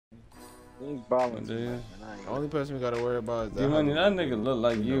He's balling. The only person we gotta worry about is that. D-Money, that nigga look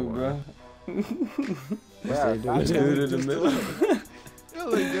like you, bro. Yeah, Dude in the middle. You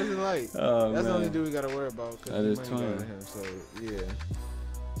look just like. Oh, That's the only man. dude we gotta worry about. That is D-Money twin. got him, so yeah.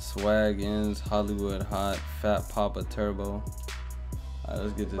 Swag ends, Hollywood hot, Fat Papa Turbo. Alright,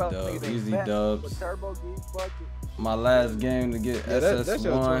 let's get this dub. Easy dubs. My last game to get That's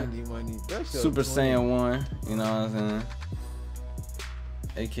your SS1, twin, D-Money. That's your Super twin. Saiyan 1, you know what I'm saying?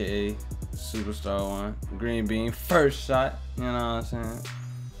 AKA Superstar 1. Green Bean, first shot, you know what I'm saying?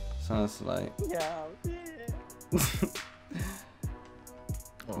 Sounds like.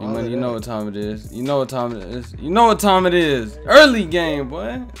 D-Money, you know what time it is. You know what time it is. You know what time it is. Early game,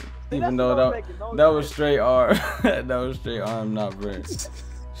 boy. Even though that was straight R. That was straight R, I'm not very.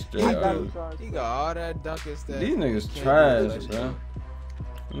 Straight R. He got all that dunking stuff. These niggas trash, bro.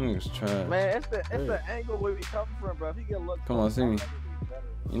 These niggas trash. Man, it's the angle where we come from, bro. If he get looked Come on, see me.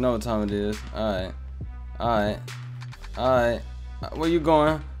 You know what time it is. Alright. Alright. Alright. Where you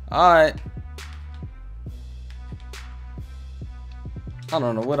going? Alright. I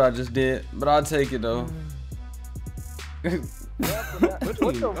don't know what I just did, but I'll take it though.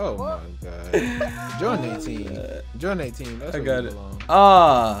 Oh my god. Jordan 18. Jordan 18. That's I what got you it. belong.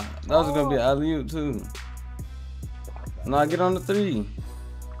 Ah, that was gonna be alley-oop too. Nah, get on the 3.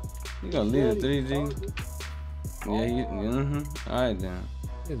 You gonna leave the 3, G? Yeah, you. Alright then.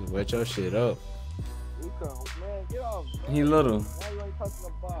 Just wet your shit up. He little.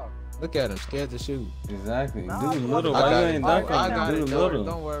 Look at him, scared to shoot. Exactly. Nah, Dude little. I Why got you it. ain't I dunking? got Dude it. little.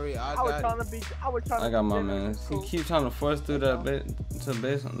 Don't worry, I I was got trying it. to be. I was trying I to got be my different. man. He keep trying to force through that bit to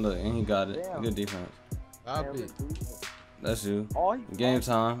base. Look, and he got it. Damn. Good defense. Stop it. That's you. All he Game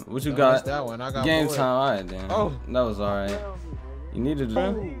time. What you Don't miss got? that one. I got Game bored. time. Alright then. Oh. That was alright. You needed to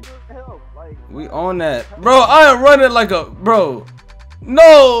do. We on. on that. Bro, I am running like a bro.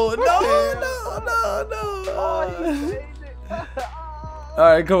 No, no.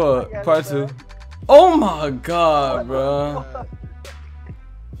 Alright, come on. Part 2. Oh my god, bro.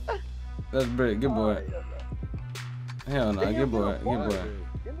 That's brick. Good boy. Hell no, good boy. Good boy.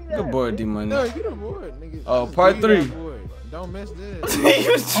 Good boy, D-Money. No, you the board, nigga. Oh, part 3. Don't miss this.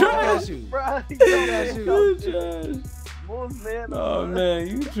 You trash. You. Bro, You trash. man. Oh man,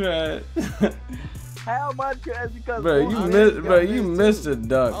 you trash. How much is because Bro, you missed the I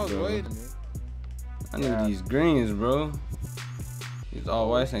duck, was bro. waiting. I need these greens, bro. These all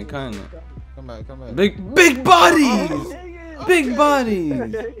whites ain't cutting it. Come back. Big bodies. Big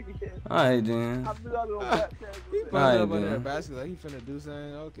bodies. Alright then. He put Alright, up under then. the basket like he finna do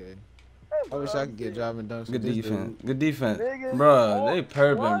something. Okay. I wish I could get driving dunks. Good with this defense. dude. Good defense. Nigga. Bruh, they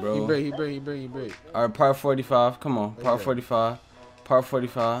perping, He bro. break. Alright, part 45. Come on. Part Okay. 45. Part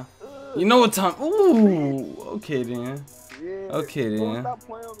 45. You know what time? Ooh. Okay then. Okay then. Stop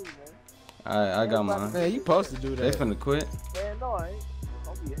playing with me, man. Alright, I got mine. Man, you supposed to do They that. finna quit. Man, no, I ain't.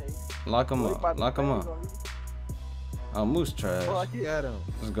 Don't be hating. Lock them up. Lock them up. Oh, Moose trash. Look at him.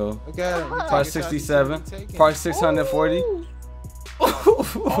 Let's go. Look at him. He Part taking shots, 67. he taking. Part 640.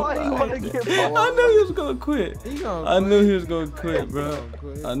 Oh, I knew he was gonna quit. He gonna I quit. knew he was gonna quit, He bro. gonna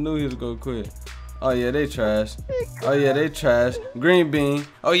quit. I knew he was gonna quit. Oh yeah, they trash. Oh yeah, they trash. Green bean.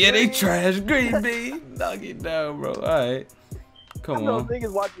 Oh yeah, they trash. Green bean. Knock it down, bro. All right. Come on.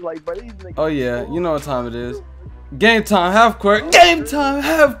 Niggas watching like, but these niggas. Oh yeah, you know what time it is. Game time, half court. Game time,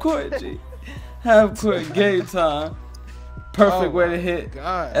 half court. G. Half court, game time. Perfect Oh way to my hit.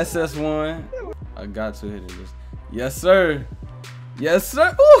 God. SS1. I got to hit it. Yes, sir. Yes, sir.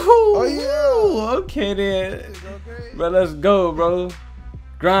 Ooh. Oh, yeah. Okay then. It's okay. Bro, let's go, bro.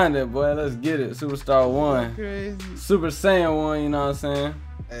 Grind it, boy. Let's get it. Superstar 1. Crazy. Super Saiyan 1, you know what I'm saying?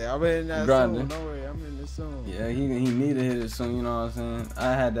 Hey, I'm in that Grinding. soon. Don't worry, I'm in this soon. Yeah, he need to hit it soon, you know what I'm saying?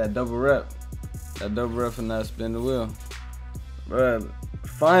 I had that double rep. That double rep and that spin the wheel. Bro,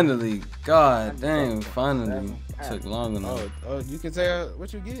 finally. God damn, finally. Took long enough. Oh, you can tell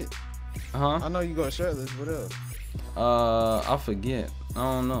what you get. Huh? I know you go shirtless. What else? I forget. I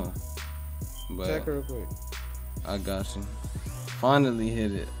don't know. But Check real quick. I got you. Finally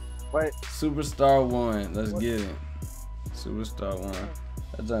hit it. Wait. Superstar 1. Let's get it. Superstar 1.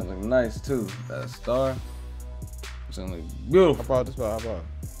 That joint look nice too. That star. That joint look I beautiful. bought this spot. I bought.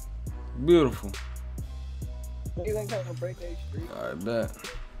 Beautiful. You ain't gonna break that street. Alright, bet.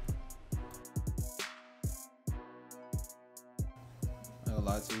 I ain't gonna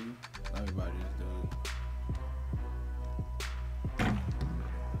lie to you. Everybody just do it.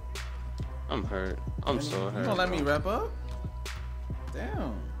 I'm hurt. I'm so hurt. You gonna let me bro. wrap up?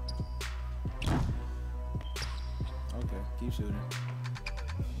 Damn. Okay, keep shooting.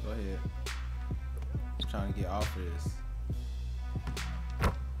 Go ahead. I'm trying to get off of this.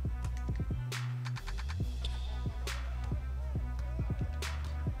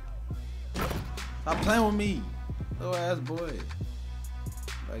 Stop playing with me. Little ass boy.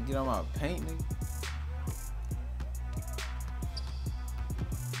 Like, get on my paint, nigga.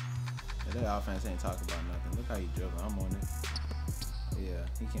 Yeah, that offense ain't talking about nothing. Look how he dribbling. I'm on it. Yeah,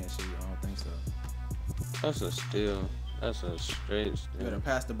 he can't shoot. I don't think so. That's a steal. That's a straight steal. You better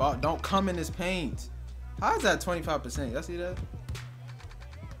pass the ball. Don't come in this paint. How is that 25%? Y'all see that?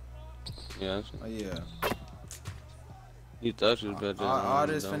 Yeah. Oh, yeah. You thought you was better than all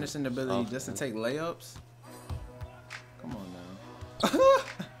this finishing ability just to take layups? Come on now.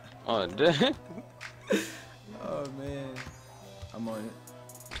 Oh, damn. Oh, man. I'm on it.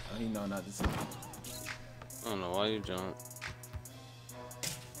 Oh, he know not to see. I don't know why you jump.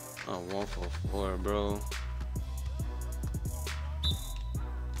 I'm 1 for 4, bro.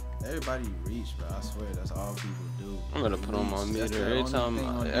 Everybody reach, bro. I swear, that's all people do. I'm gonna put on my meter every time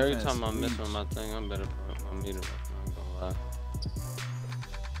I miss on my thing. I'm better put on my meter. I'm not gonna lie.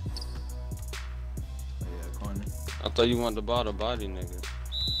 Oh, yeah, corner. I thought you wanted the ball to body, nigga.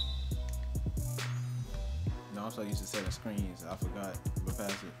 No, I'm so used to setting screens. I forgot. But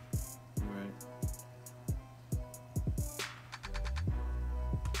pass it. You right?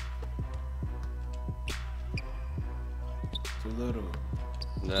 Too little.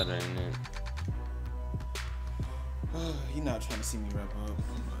 That ain't it. He not trying to see me wrap up. Oh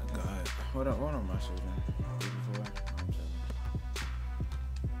my god. What on my shoulder? 84? I'm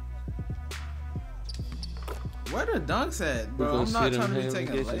Where the dunks at, bro? I'm not trying to be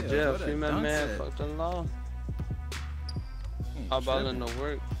taking layups. Free my man, fuck the law. How about in the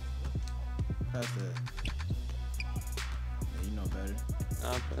work? Pass that. Yeah, you know better.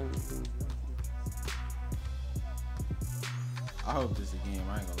 I hope this is a game.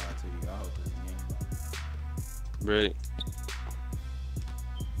 I ain't gonna lie to you. I hope this is a game. Ready.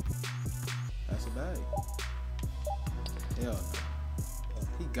 That's a bag. Hell no.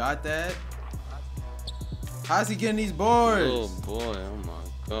 He got that. How's he getting these boards? Oh boy, oh my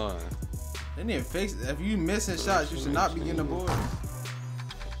god. They need to fix it. If you missing shots, you should not be getting the boards.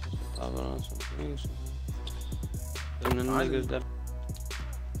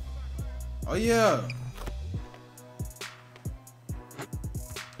 Oh yeah.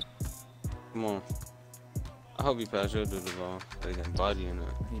 Come on. I hope you pass your dude the ball. They got body in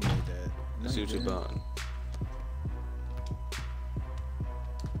it. He made that. Let's see what you're about.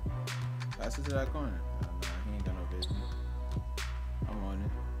 Pass it to that corner. Nah, he ain't got no business. I'm on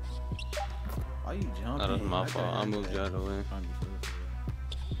it. Why you jumping? Nah, that's my fault. I moved you out of the way.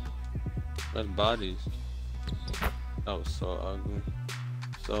 That's bodies. That was so ugly.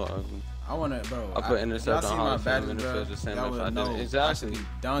 So ugly. I wanna, bro. I put intercept on Hall of Fame badges, and it feels the same if I did. Exactly. I should be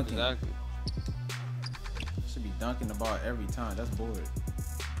dunking. Exactly. Should be dunking the ball every time. That's bored.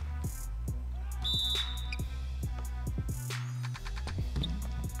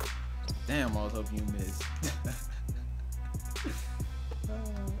 Damn, I was hoping you missed.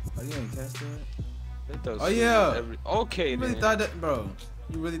 Oh, you ain't catch that? Oh yeah. Okay, you really thought that, bro?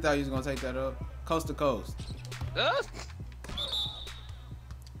 You really thought you was gonna take that up? Coast to coast.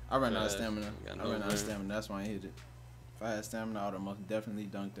 I ran out of stamina. That's why I hit it. If I had stamina, I would have most definitely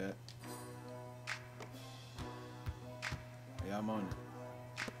dunked that. Yeah, I'm on it.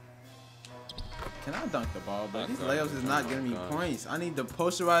 Can I dunk the ball? But these layups is not giving me points. I need the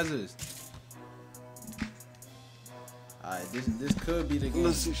posterizers. Alright, this could be the game.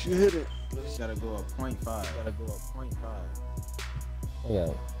 Let's see if you hit it. Gotta go up 0.5.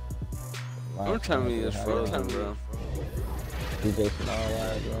 Yeah. Don't tell me it's frozen, bro. DJ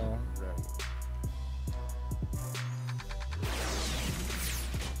Snarl, bro.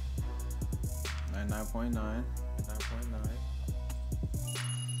 99.9.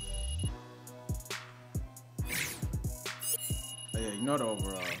 Yeah, ignore the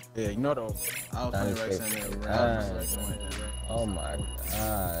overall. I was playing Rex in there. Oh my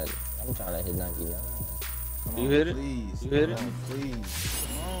god. I'm trying to hit 99. Come on, you hit it? Please. You hit it? Please.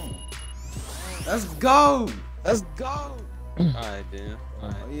 Come on. Let's go. Alright, then. Oh,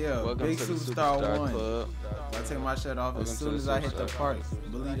 yeah, Welcome big to the superstar one. Club. I take my shirt off as soon as I hit the park.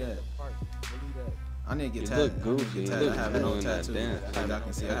 Believe that. I need to get tatted. I have no tattoos. As y'all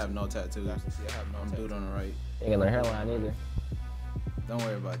can see, I have no tattoos. I'm dude on the right. Ain't got no hairline either. Don't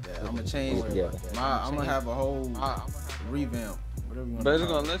worry about that. I'm gonna change. I'm gonna have a whole revamp. Whatever you want. But it's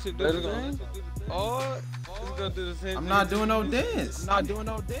gonna let you do the thing? Or it's gonna do the same thing? I'm not doing no dance. I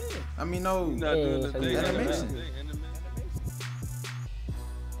mean, no You're not doing the thing. animation.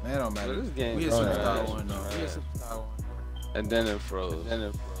 Man, it don't matter. This game We a superstar one though. And then it froze.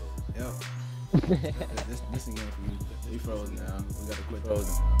 Yep. This is a game for you. We froze now. We gotta quit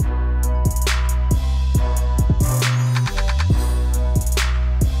frozen.